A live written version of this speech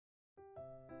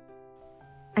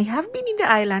I have been in the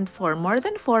island for more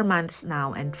than 4 months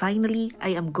now, and finally,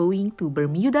 I am going to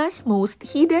Bermuda's most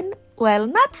hidden, well,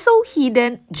 not so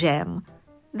hidden gem,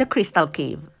 the Crystal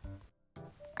Cave.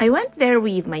 I went there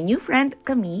with my new friend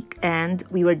Kamik, and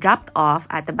we were dropped off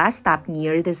at the bus stop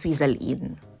near the Swizzle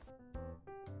Inn.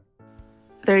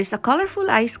 There is a colorful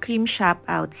ice cream shop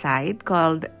outside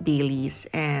called Bailey's,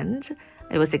 and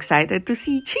I was excited to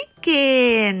see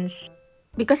chickens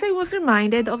because I was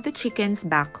reminded of the chickens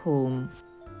back home.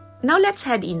 Now let's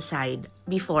head inside.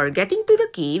 Before getting to the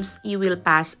caves, you will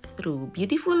pass through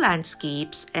beautiful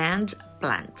landscapes and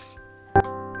plants.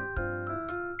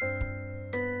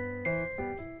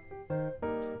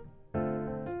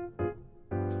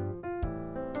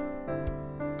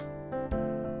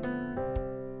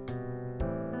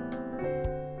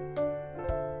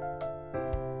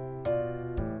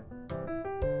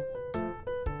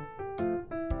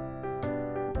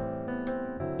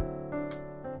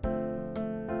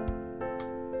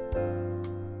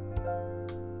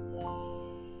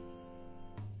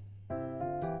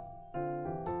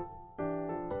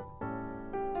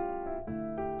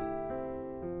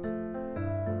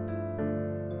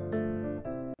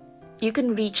 You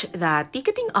can reach the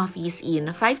ticketing office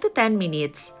in 5 to 10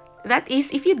 minutes. That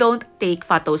is if you don't take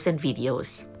photos and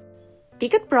videos.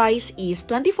 Ticket price is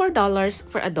 $24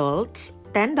 for adults,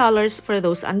 $10 for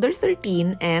those under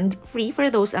 13, and free for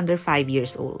those under 5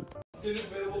 years old. Student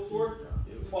available tour,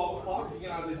 12 o'clock. You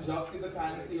can either just see the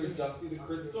fantasy or just see the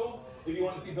crystal. If you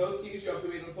want to see both caves, you have to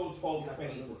wait until 12 to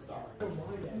 20 to start.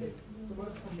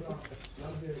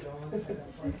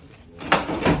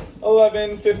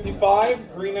 11:55,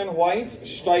 green and white,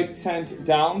 striped tent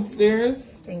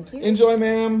downstairs. Thank you. Enjoy,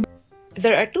 ma'am.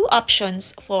 There are two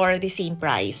options for the same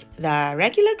price, the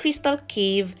regular Crystal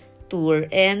Cave tour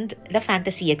and the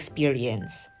fantasy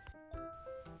experience.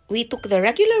 We took the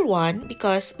regular one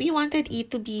because we wanted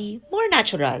it to be more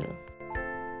natural.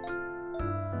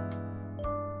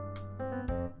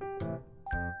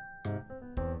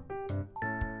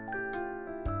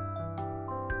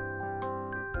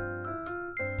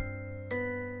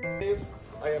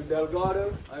 I am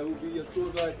Delgado. I will be your tour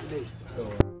guide today.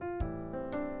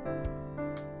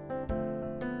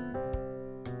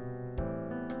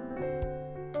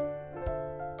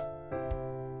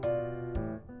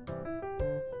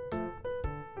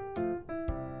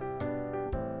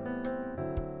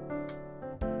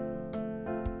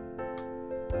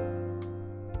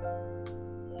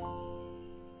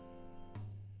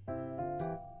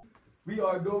 We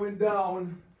are going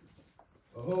down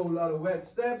a whole lot of wet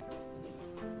steps.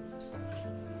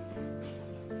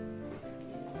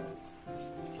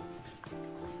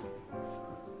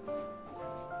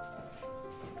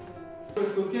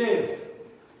 Crystal Caves.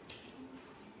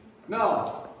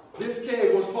 Now, this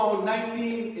cave was found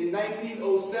in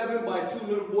 1907 by two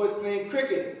little boys playing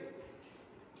cricket.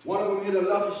 One of them hit a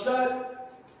lucky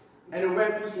shot, and it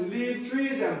went through some leaves,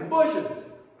 trees, and bushes.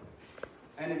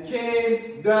 And it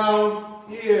came down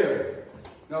here.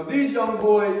 Now, these young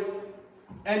boys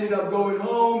ended up going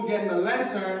home, getting a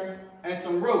lantern and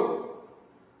some rope.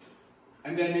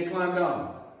 And then they climbed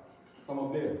down from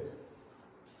up there.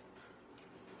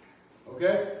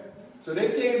 Okay? So they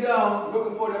came down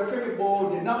looking for their cricket ball,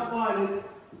 did not find it,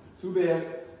 too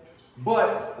bad.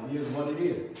 But here's what it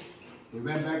is. They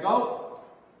went back out,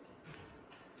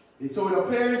 they told their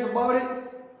parents about it,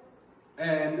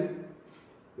 and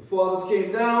the fathers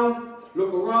came down,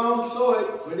 looked around, saw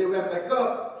it. When they went back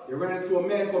up, they ran into a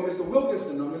man called Mr.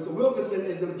 Wilkinson. Now, Mr. Wilkinson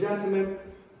is the gentleman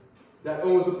that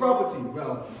owns the property.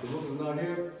 Well, Mr. Wilkinson's not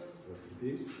here. Rest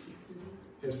in peace.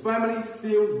 His family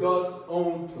still does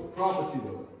own the property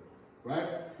though, right?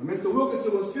 And Mr.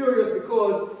 Wilkinson was furious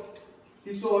because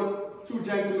he saw two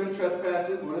gentlemen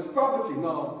trespassing on his property.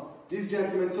 Now, these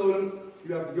gentlemen told him,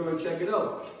 you have to go and check it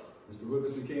out. Mr.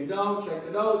 Wilkinson came down, checked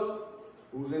it out.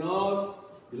 Who's in ours?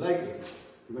 He liked it.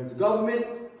 He went to government,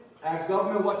 asked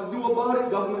government what to do about it.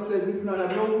 Government said we do not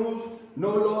have no rules, no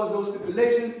laws, no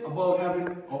stipulations about having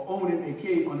or owning a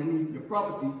cave underneath your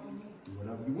property. Do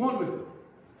whatever you want with it.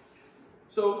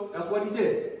 So that's what he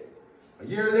did. A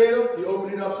year later, he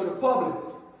opened it up to the public.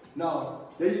 Now,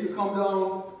 they used to come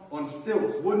down on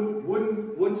stilts,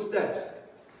 wooden steps.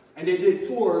 And they did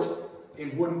tours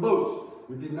in wooden boats.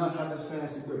 We did not have this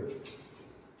fancy bridge.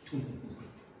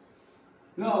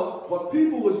 Now, what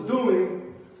people was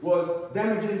doing was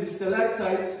damaging the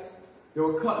stalactites. They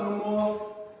were cutting them off.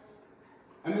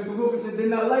 And Mr. Wilkinson did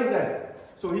not like that.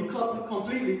 So he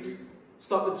completely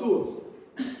stopped the tours.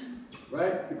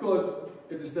 Right? Because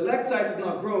if the stalactites is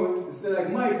not growing, the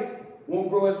stalagmites won't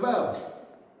grow as well.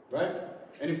 Right?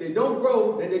 And if they don't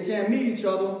grow, then they can't meet each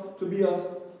other to be a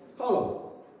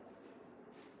hollow.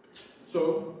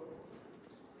 So,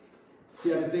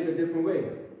 you have to think a different way.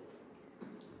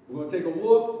 We're going to take a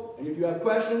walk, and if you have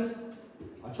questions,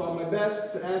 I'll try my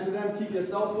best to answer them. Keep your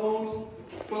cell phones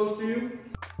close to you.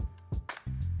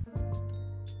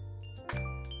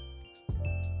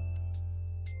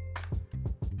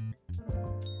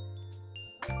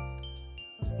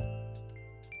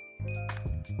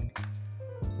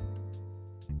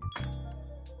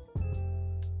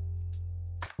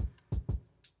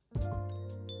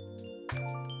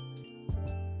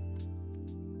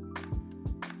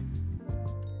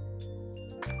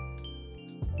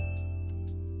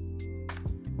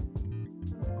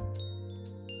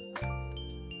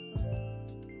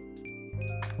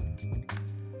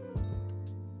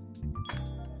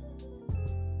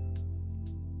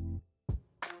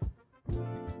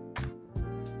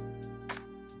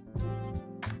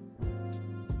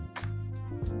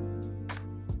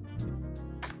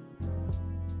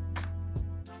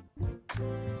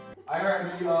 I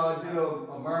heard you did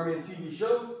a mermaid TV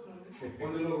show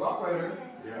on the little rock right here.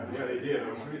 Yeah, they did.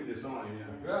 I was reading this on it,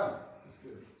 Yeah.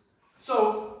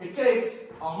 So it takes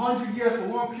 100 years for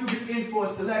 1 cubic inch for a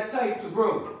stalactite to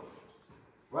grow.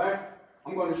 Right?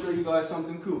 I'm going to show you guys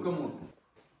something cool. Come on.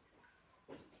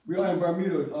 We are in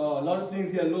Bermuda. A lot of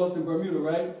things get lost in Bermuda,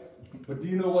 right? But do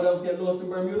you know what else get lost in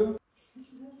Bermuda?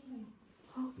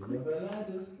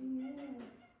 Atlantis.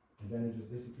 And then it just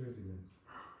disappears again.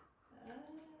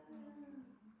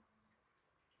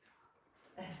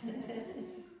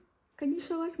 Can you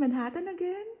show us Manhattan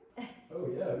again? Oh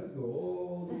yeah, we go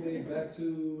all the way back to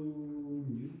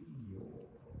New York.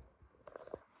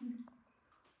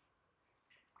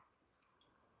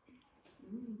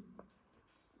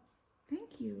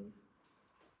 Thank you.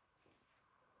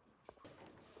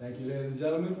 Thank you, ladies and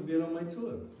gentlemen, for being on my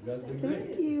tour. You guys been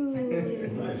great. Thank you.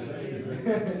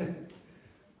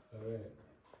 All right.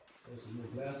 There's some more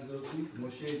glasses over here,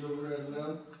 more shades over there as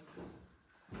well.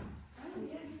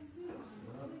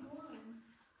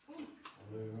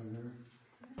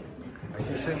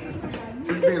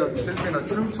 She's been a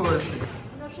true tourist.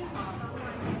 No, she's not.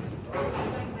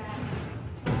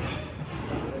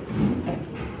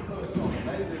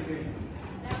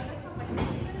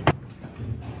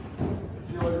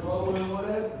 See what the road is over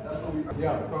there? That's what we.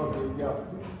 Yeah, probably. Yeah.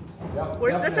 Yeah.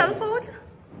 Where's the cell phone?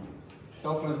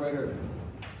 Cell phone's right here.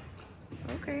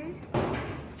 Okay.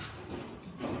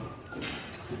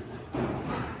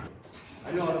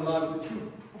 I know how to lie with the truth.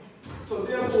 So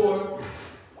therefore,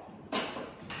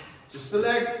 the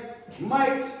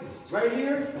stalagmite right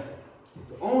here,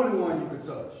 the only one you can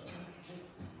touch.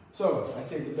 So I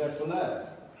saved the best for last.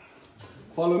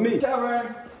 Follow me.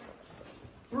 Caravan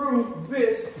through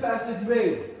this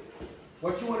passageway.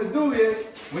 What you want to do is,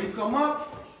 when you come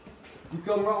up, you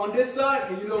come right on this side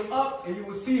and you look up and you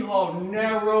will see how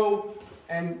narrow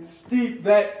and steep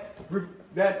that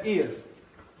is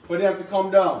for them to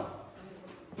come down.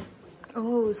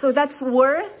 Oh, so that's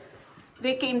where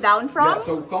they came down from? Yeah,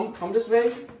 so come this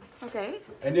way. Okay.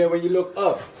 And then when you look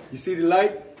up, you see the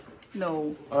light?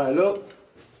 No. All right, look.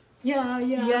 Yeah.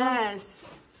 Yes.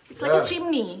 It's like a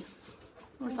chimney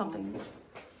or something.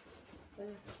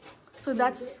 So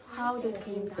that's how they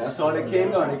came down. That's how they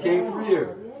came down. They came through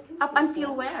here. Up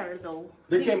until where though?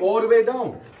 They came all the way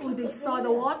down. Oh, they saw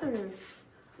the waters.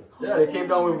 Yeah, they came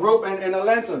down with rope and a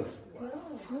lantern.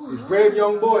 These brave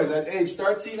young boys at age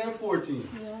 13 and 14.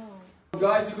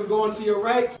 Guys, you could go on to your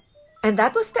right. And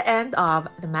that was the end of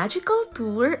the magical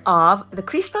tour of the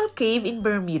Crystal Cave in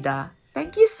Bermuda.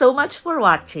 Thank you so much for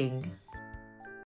watching.